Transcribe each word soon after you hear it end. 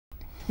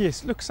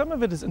Yes, look, some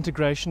of it is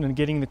integration and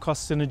getting the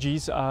cost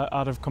synergies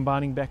out of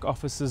combining back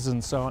offices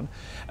and so on.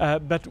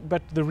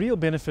 But the real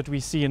benefit we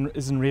see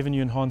is in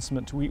revenue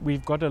enhancement.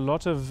 We've got a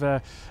lot of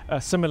a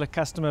similar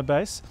customer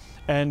base,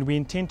 and we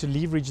intend to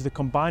leverage the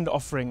combined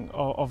offering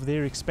of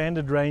their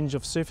expanded range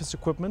of surface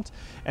equipment,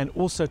 and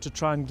also to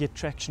try and get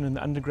traction in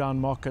the underground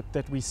market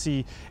that we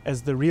see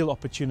as the real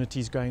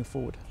opportunities going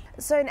forward.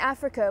 So in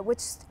Africa,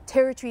 which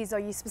territories are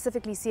you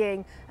specifically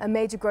seeing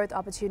major growth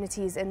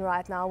opportunities in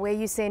right now? Where are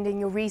you sending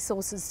your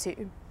resources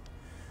to?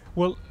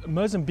 Well,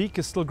 Mozambique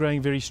is still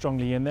growing very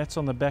strongly, and that's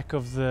on the back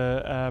of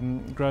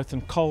the growth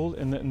in coal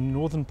in the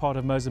northern part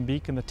of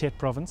Mozambique in the Tet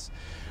province.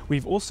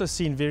 We've also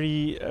seen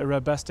very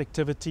robust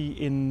activity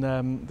in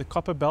the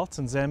copper belt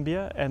in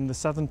Zambia and the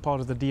southern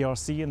part of the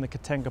DRC in the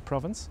Katanga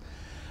province.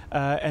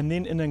 And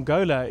then in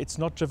Angola, it's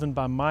not driven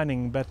by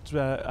mining, but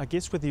I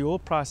guess with the oil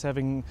price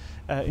having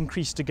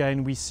increased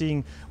again, we're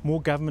seeing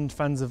more government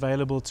funds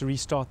available to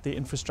restart their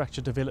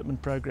infrastructure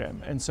development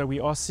program. And so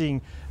we are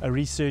seeing a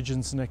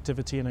resurgence in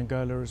activity in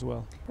Angola as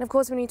well. And of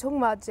course, when you're talking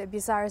about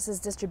Bucyrus's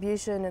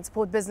distribution and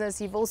support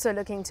business, you're also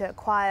looking to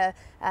acquire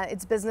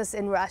its business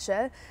in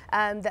Russia.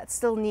 That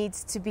still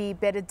needs to be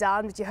bedded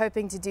down, but you're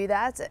hoping to do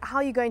that. How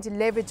are you going to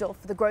leverage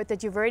off the growth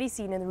that you've already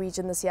seen in the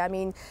region this year? I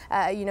mean,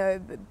 you know,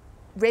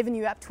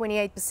 revenue up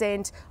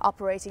 28%,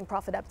 operating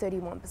profit up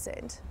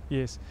 31%.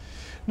 Yes.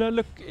 No,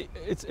 look,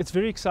 it's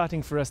very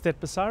exciting for us. That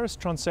Bucyrus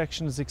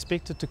transaction is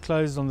expected to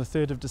close on the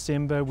 3rd of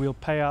December. We'll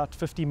pay out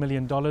 $50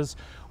 million,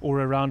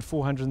 or around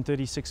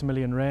 436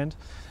 million rand.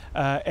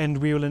 And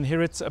we will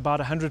inherit about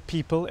 100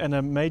 people and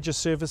a major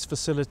service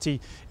facility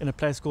in a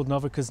place called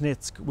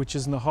Novokuznetsk, which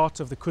is in the heart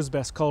of the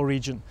Kuzbass coal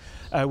region,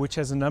 which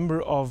has a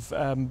number of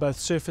both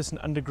surface and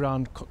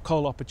underground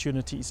coal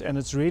opportunities. And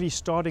it's really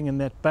starting in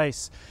that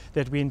base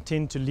that we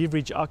intend to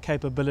leverage our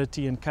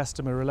capability and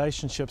customer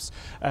relationships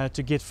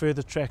to get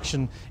further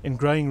traction in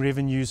growing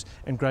revenues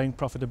and growing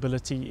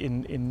profitability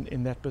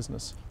in that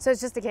business. So it's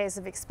just a case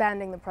of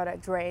expanding the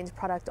product range,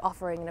 product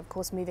offering, and of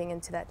course moving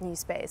into that new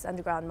space,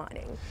 underground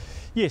mining.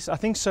 Yes, I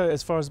think so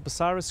as far as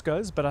Bucyrus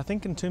goes, but I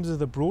think in terms of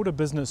the broader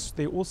business,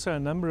 there are also a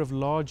number of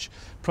large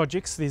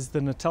projects. There's the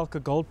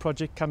Natalka gold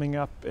project coming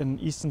up in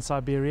eastern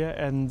Siberia,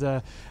 and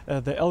the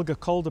Elga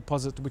coal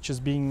deposit, which is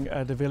being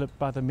developed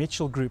by the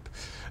Mitchell Group.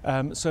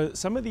 So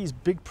some of these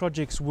big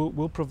projects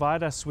will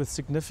provide us with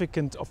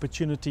significant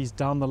opportunities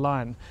down the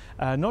line.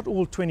 Not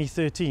all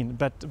 2013,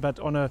 but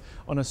on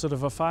a sort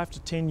of a 5 to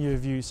 10 year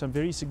view, some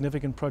very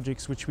significant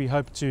projects which we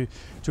hope to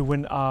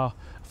win our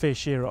fair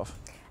share of.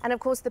 And of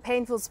course, the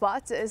painful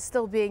spot is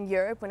still being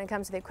Europe when it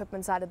comes to the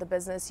equipment side of the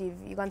business.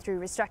 You've gone through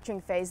a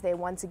restructuring phase there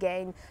once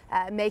again,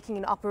 making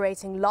an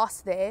operating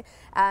loss there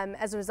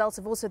as a result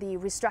of also the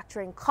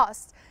restructuring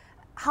costs.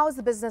 How is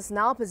the business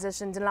now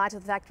positioned in light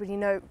of the fact that you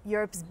know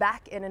Europe's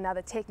back in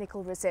another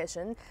technical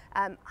recession?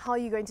 How are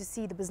you going to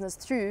see the business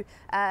through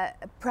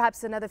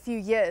perhaps another few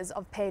years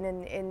of pain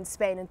in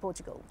Spain and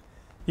Portugal?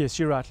 Yes,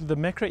 you're right. The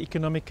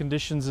macroeconomic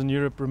conditions in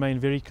Europe remain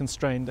very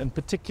constrained, and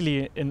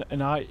particularly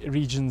in our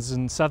regions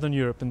in southern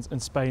Europe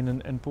and Spain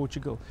and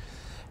Portugal.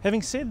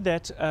 Having said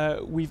that,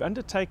 we've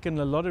undertaken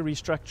a lot of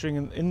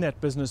restructuring in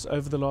that business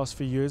over the last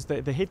few years.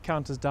 The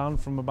headcount is down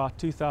from about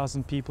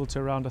 2,000 people to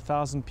around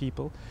 1,000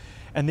 people.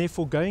 And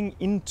therefore, going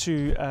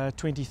into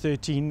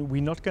 2013,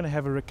 we're not going to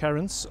have a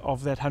recurrence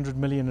of that 100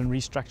 million in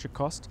restructure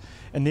cost.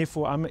 And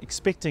therefore, I'm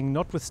expecting,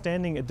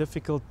 notwithstanding a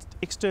difficult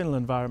external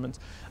environment,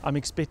 I'm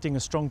expecting a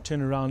strong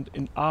turnaround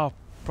in our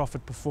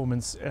profit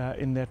performance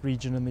in that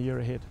region in the year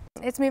ahead.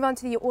 Let's move on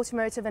to the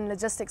automotive and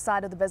logistics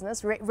side of the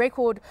business.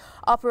 Record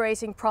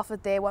operating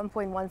profit there,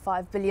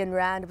 1.15 billion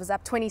rand. It was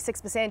up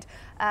 26%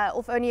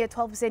 off only a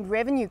 12%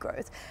 revenue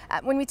growth.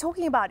 When we're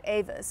talking about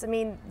Avis, I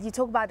mean, you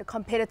talk about a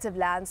competitive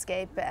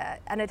landscape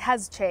and it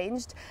has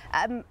changed.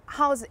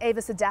 How is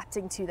Avis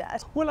adapting to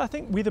that? Well, I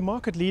think we're the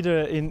market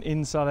leader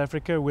in South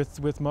Africa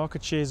with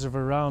market shares of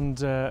around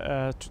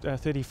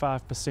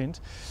 35%.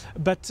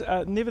 But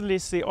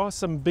nevertheless, there are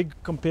some big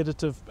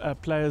competitive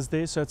players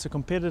there, so it's a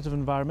competitive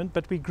environment.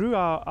 But we grew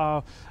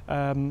our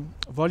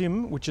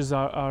volume, which is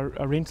our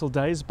rental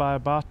days, by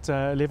about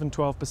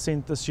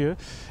 11-12% this year,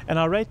 and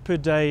our rate per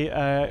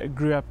day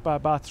grew up by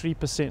about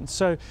 3%.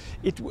 So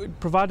it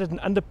provided an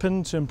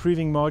underpin to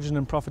improving margin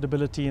and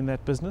profitability in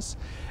that business.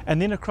 And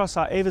then across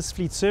our Avis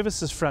Fleet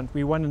Services front,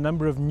 we won a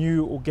number of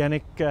new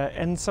organic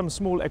and some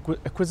small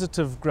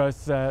acquisitive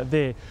growth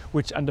there,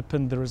 which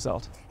underpinned the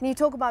result. And you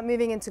talk about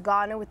moving into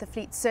Ghana with the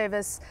fleet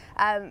service.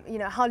 You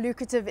know, how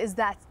lucrative is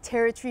that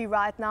territory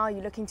right now? Are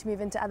you looking to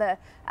move into other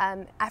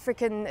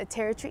African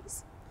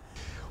territories?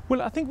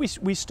 Well, I think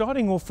we're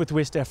starting off with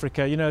West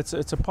Africa. You know, it's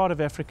a part of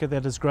Africa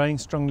that is growing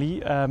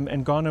strongly,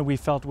 and Ghana we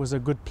felt was a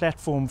good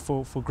platform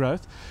for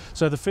growth.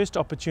 So the first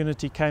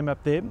opportunity came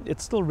up there.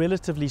 It's still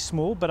relatively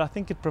small, but I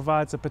think it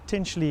provides a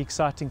potentially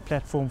exciting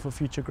platform for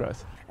future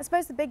growth. I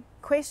suppose the big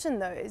question,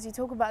 though, is you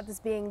talk about this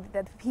being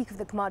the peak of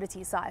the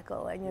commodity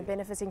cycle and you're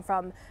benefiting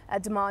from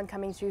demand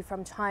coming through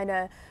from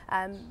China.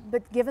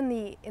 But given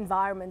the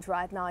environment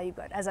right now, you've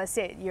got, as I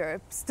said,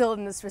 Europe still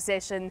in this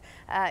recession,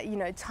 you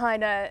know,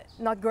 China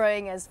not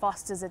growing as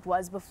fast as it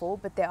was before,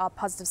 but there are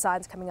positive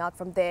signs coming out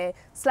from their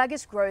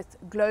sluggish growth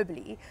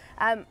globally.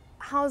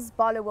 How's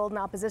Barloworld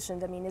now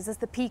positioned? I mean, is this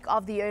the peak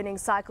of the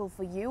earnings cycle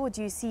for you, or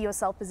do you see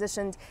yourself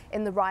positioned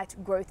in the right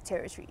growth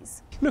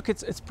territories? Look,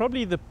 it's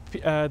probably the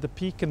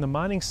peak in the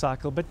mining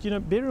cycle, but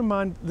bear in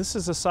mind this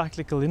is a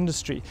cyclical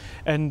industry,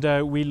 and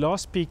we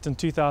last peaked in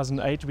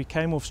 2008. We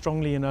came off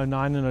strongly in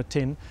 09 and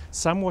 010,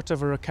 somewhat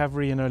of a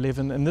recovery in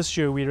 11, and this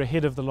year we're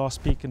ahead of the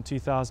last peak in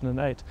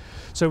 2008.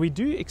 So we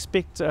do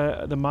expect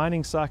the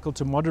mining cycle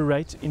to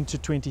moderate into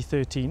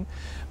 2013,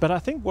 but I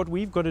think what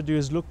we've got to do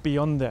is look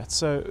beyond that.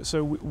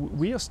 So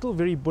we are still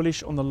very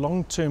bullish on the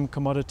long-term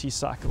commodity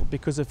cycle,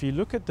 because if you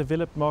look at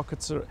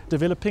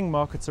developing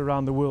markets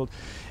around the world,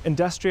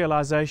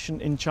 industrialization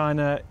in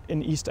China,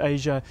 in East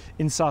Asia,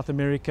 in South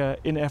America,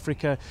 in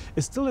Africa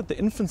is still at the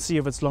infancy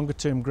of its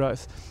longer-term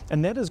growth,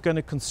 and that is going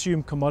to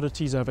consume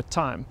commodities over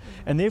time.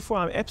 And therefore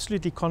I'm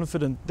absolutely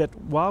confident that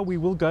while we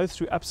will go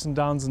through ups and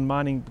downs in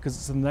mining because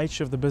it's the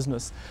nature of the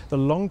business, the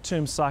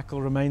long-term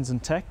cycle remains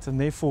intact,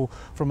 and therefore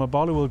from a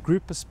Barloworld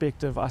Group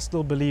perspective I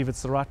still believe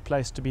it's the right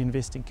place to be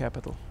investing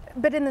capital.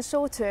 But in the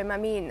short term, I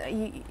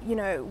mean, you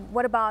know,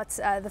 what about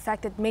the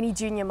fact that many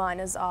junior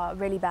miners are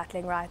really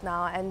battling right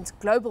now, and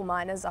global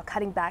miners are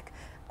cutting back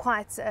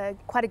quite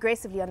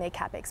aggressively on their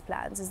capex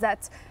plans?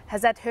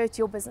 Has that hurt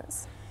your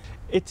business?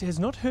 It has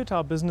not hurt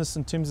our business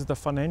in terms of the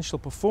financial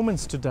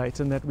performance to date,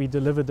 and that we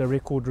delivered a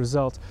record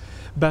result.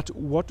 But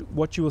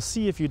what you will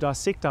see if you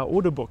dissect our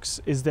order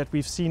books is that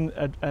we've seen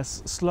a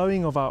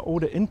slowing of our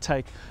order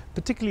intake,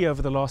 particularly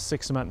over the last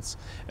 6 months.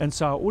 And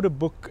so our order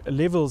book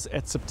levels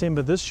at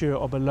September this year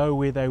are below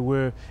where they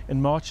were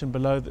in March and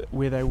below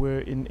where they were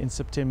in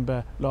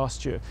September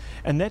last year.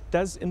 And that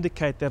does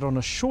indicate that on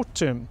a short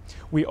term,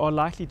 we are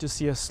likely to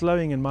see a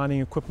slowing in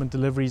mining equipment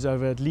deliveries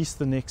over at least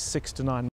the next 6 to 9 months.